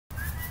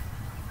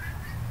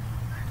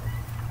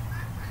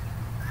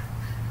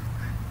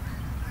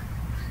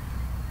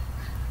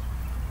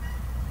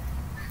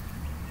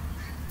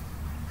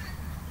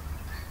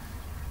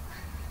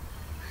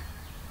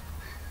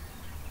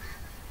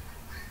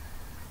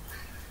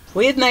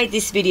We have made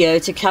this video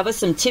to cover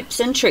some tips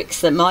and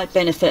tricks that might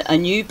benefit a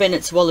new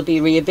Bennett's Wallaby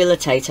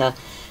Rehabilitator.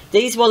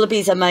 These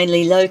wallabies are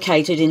mainly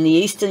located in the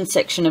eastern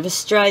section of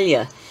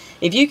Australia.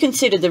 If you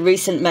consider the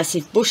recent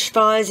massive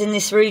bushfires in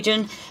this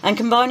region and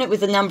combine it with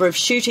the number of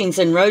shootings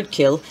and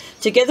roadkill,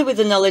 together with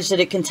the knowledge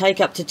that it can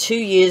take up to 2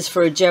 years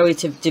for a joey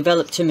to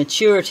develop to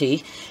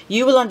maturity,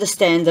 you will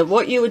understand that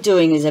what you are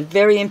doing is a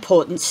very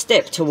important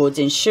step towards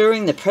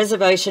ensuring the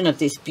preservation of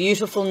this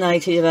beautiful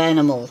native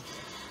animal.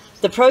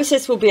 The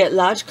process will be at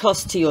large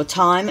cost to your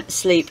time,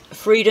 sleep,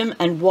 freedom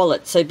and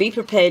wallet, so be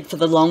prepared for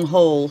the long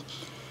haul.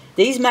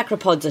 These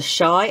macropods are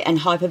shy and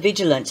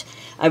hypervigilant.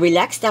 A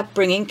relaxed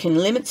upbringing can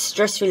limit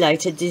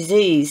stress-related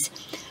disease.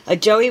 A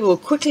joey will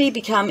quickly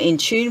become in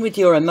tune with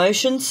your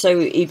emotions, so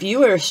if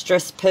you are a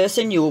stressed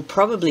person, you will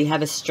probably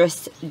have a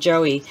stressed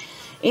joey.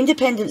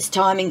 Independence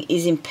timing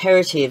is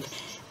imperative.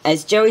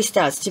 As joey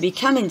starts to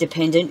become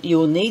independent, you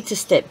will need to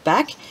step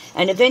back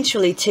and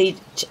eventually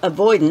teach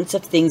avoidance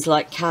of things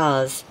like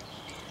cars.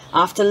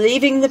 After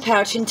leaving the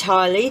pouch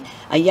entirely,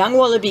 a young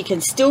wallaby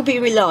can still be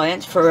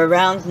reliant for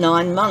around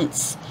 9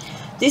 months.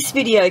 This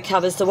video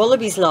covers the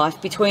wallaby's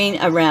life between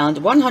around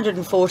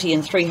 140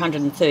 and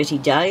 330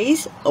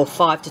 days, or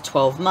 5 to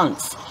 12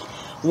 months.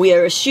 We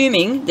are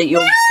assuming that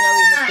your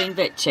joey has been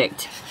vet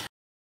checked.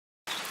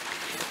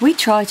 We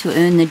try to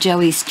earn the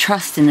joey's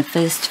trust in the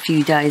first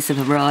few days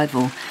of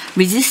arrival.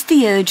 Resist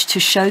the urge to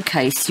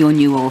showcase your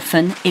new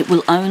orphan. It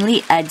will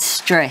only add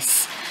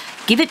stress.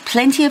 Give it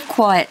plenty of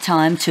quiet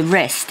time to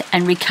rest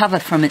and recover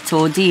from its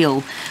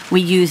ordeal. We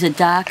use a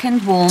dark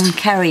and warm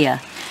carrier.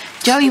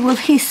 Joey will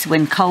hiss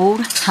when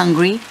cold,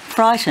 hungry,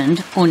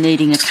 frightened or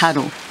needing a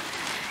cuddle.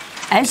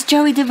 As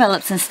joey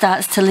develops and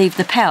starts to leave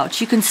the pouch,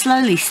 you can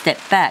slowly step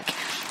back.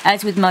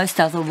 As with most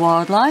other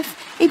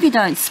wildlife, if you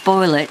don't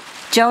spoil it,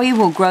 joey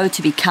will grow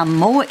to become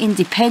more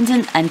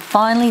independent and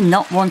finally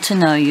not want to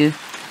know you.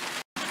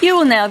 You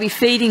will now be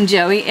feeding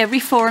joey every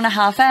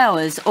 4.5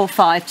 hours or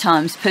 5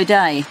 times per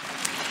day.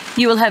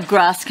 You will have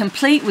grass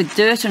complete with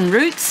dirt and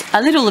roots,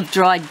 a little of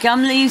dried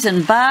gum leaves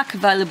and bark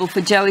available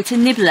for joey to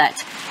nibble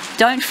at.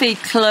 Don't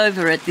feed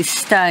clover at this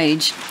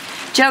stage.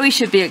 Joey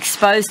should be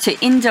exposed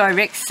to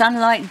indirect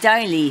sunlight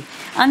daily.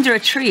 Under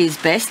a tree is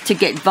best to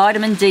get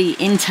vitamin D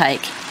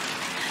intake.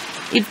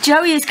 If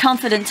joey is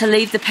confident to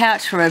leave the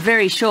pouch for a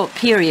very short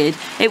period,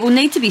 it will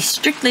need to be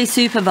strictly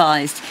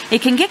supervised.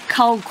 It can get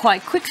cold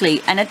quite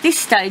quickly and at this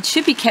stage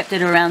should be kept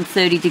at around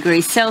 30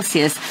 degrees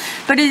Celsius,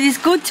 but it is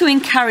good to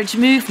encourage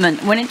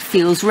movement when it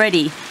feels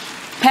ready.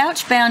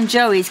 Pouch-bound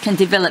joeys can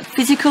develop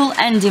physical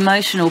and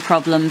emotional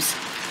problems.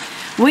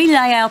 We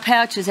lay our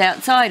pouches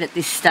outside at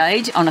this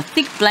stage on a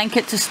thick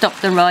blanket to stop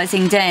the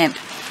rising damp.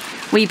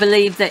 We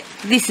believe that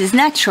this is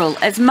natural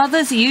as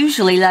mothers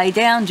usually lay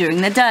down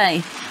during the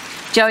day.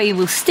 Joey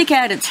will stick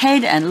out its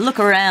head and look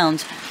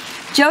around.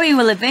 Joey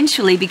will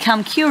eventually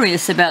become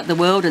curious about the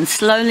world and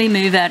slowly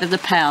move out of the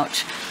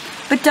pouch.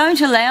 But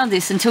don't allow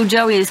this until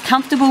joey is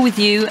comfortable with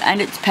you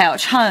and its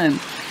pouch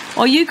home,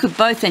 or you could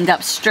both end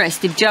up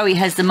stressed if joey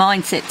has the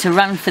mindset to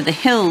run for the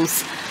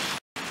hills.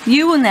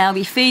 You will now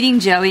be feeding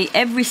joey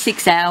every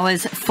 6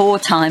 hours, 4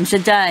 times a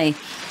day,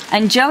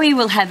 and joey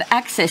will have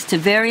access to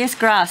various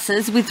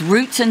grasses with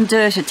roots and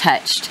dirt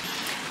attached.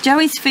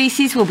 Joey's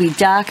feces will be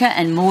darker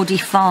and more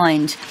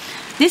defined.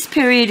 This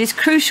period is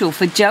crucial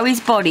for joey's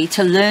body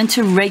to learn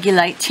to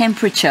regulate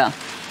temperature.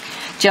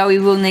 Joey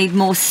will need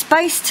more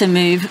space to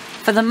move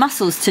for the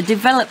muscles to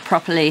develop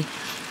properly.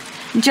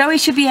 Joey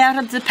should be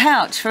out of the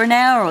pouch for an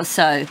hour or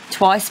so,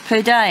 twice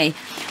per day,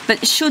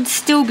 but should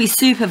still be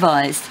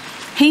supervised.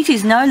 Heat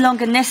is no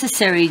longer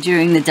necessary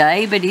during the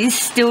day, but is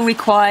still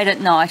required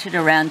at night at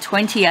around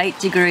 28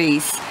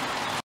 degrees.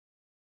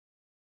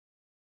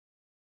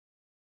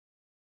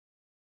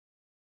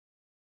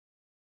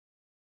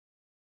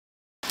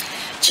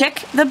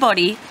 Check the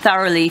body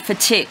thoroughly for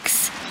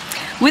ticks.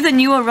 With a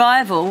new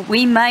arrival,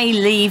 we may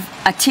leave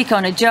a tick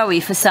on a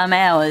joey for some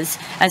hours,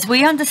 as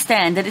we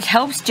understand that it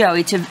helps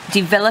joey to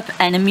develop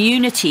an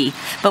immunity,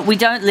 but we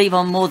don't leave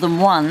on more than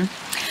one.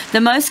 The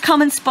most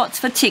common spots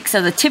for ticks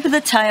are the tip of the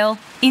tail,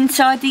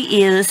 inside the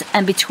ears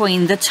and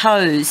between the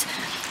toes.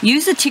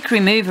 Use a tick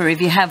remover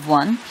if you have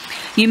one.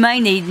 You may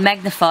need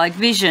magnified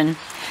vision.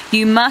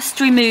 You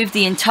must remove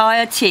the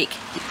entire tick,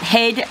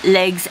 head,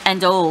 legs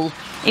and all.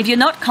 If you're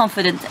not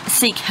confident,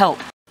 seek help.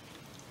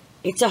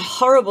 It's a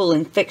horrible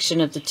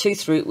infection of the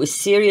tooth root with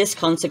serious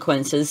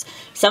consequences.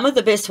 Some of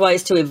the best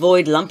ways to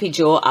avoid lumpy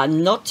jaw are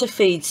not to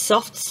feed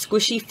soft,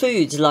 squishy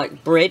foods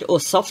like bread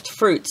or soft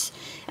fruits,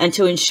 and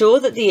to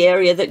ensure that the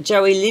area that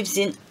joey lives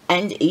in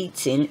and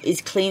eats in is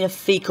clean of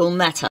fecal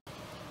matter.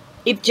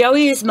 If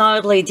joey is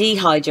mildly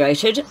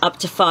dehydrated, up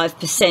to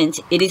 5%,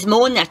 it is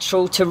more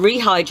natural to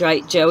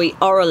rehydrate joey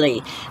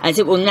orally, as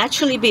it will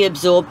naturally be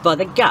absorbed by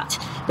the gut.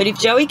 But if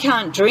joey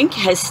can't drink,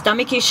 has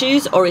stomach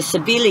issues or is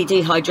severely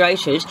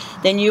dehydrated,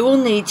 then you will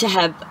need to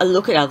have a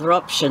look at other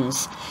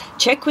options.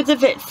 Check with the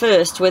vet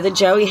first whether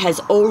joey has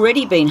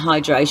already been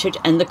hydrated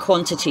and the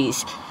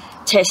quantities.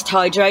 Test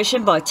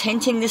hydration by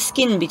tenting the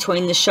skin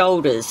between the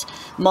shoulders.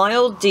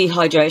 Mild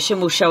dehydration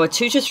will show a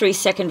 2 to 3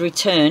 second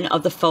return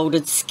of the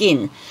folded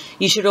skin.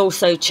 You should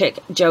also check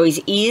Joey's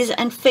ears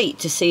and feet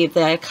to see if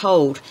they are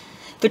cold.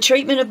 For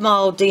treatment of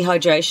mild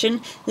dehydration,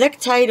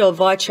 Lactate or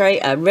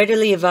Vitrate are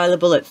readily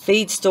available at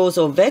feed stores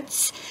or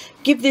vets.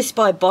 Give this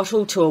by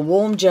bottle to a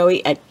warm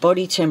Joey at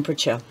body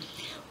temperature.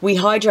 We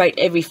hydrate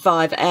every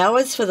 5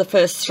 hours for the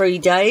first 3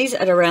 days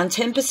at around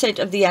 10%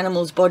 of the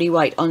animal's body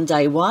weight on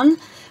day 1,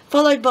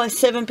 followed by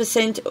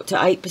 7% to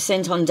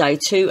 8% on day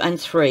 2 and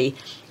 3.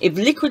 If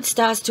liquid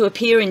starts to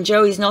appear in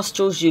Joey's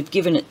nostrils, you've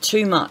given it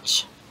too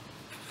much.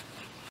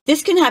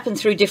 This can happen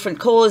through different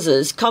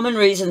causes, common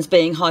reasons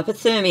being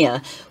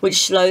hypothermia,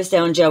 which slows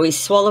down Joey's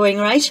swallowing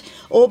rate,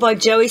 or by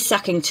Joey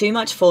sucking too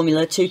much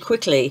formula too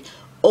quickly.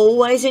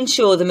 Always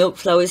ensure the milk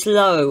flow is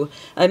low.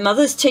 A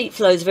mother's teat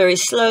flows very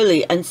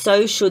slowly, and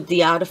so should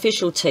the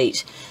artificial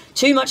teat.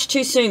 Too much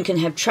too soon can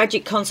have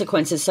tragic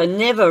consequences, so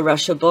never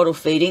rush your bottle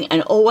feeding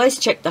and always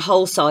check the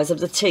whole size of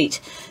the teat.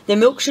 The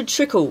milk should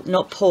trickle,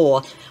 not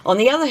pour. On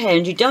the other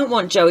hand, you don't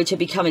want Joey to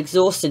become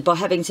exhausted by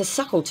having to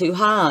suckle too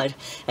hard.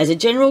 As a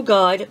general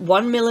guide,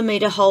 1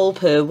 millimetre hole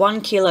per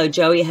 1 kilo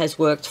Joey has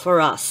worked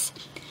for us.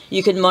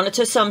 You can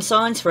monitor some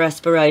signs for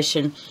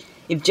aspiration.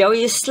 If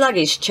Joey is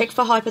sluggish, check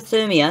for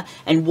hypothermia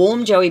and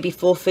warm Joey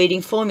before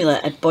feeding formula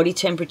at body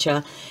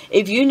temperature.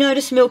 If you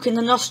notice milk in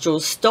the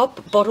nostrils,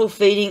 stop bottle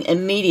feeding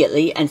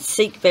immediately and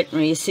seek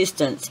veterinary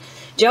assistance.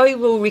 Joey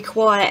will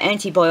require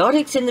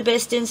antibiotics in the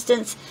best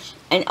instance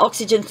and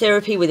oxygen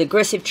therapy with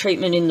aggressive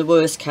treatment in the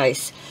worst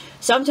case.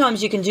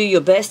 Sometimes you can do your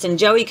best and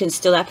Joey can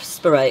still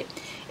aspirate.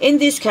 In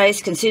this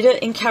case, consider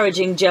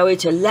encouraging Joey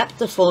to lap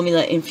the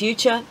formula in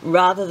future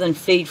rather than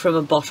feed from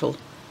a bottle.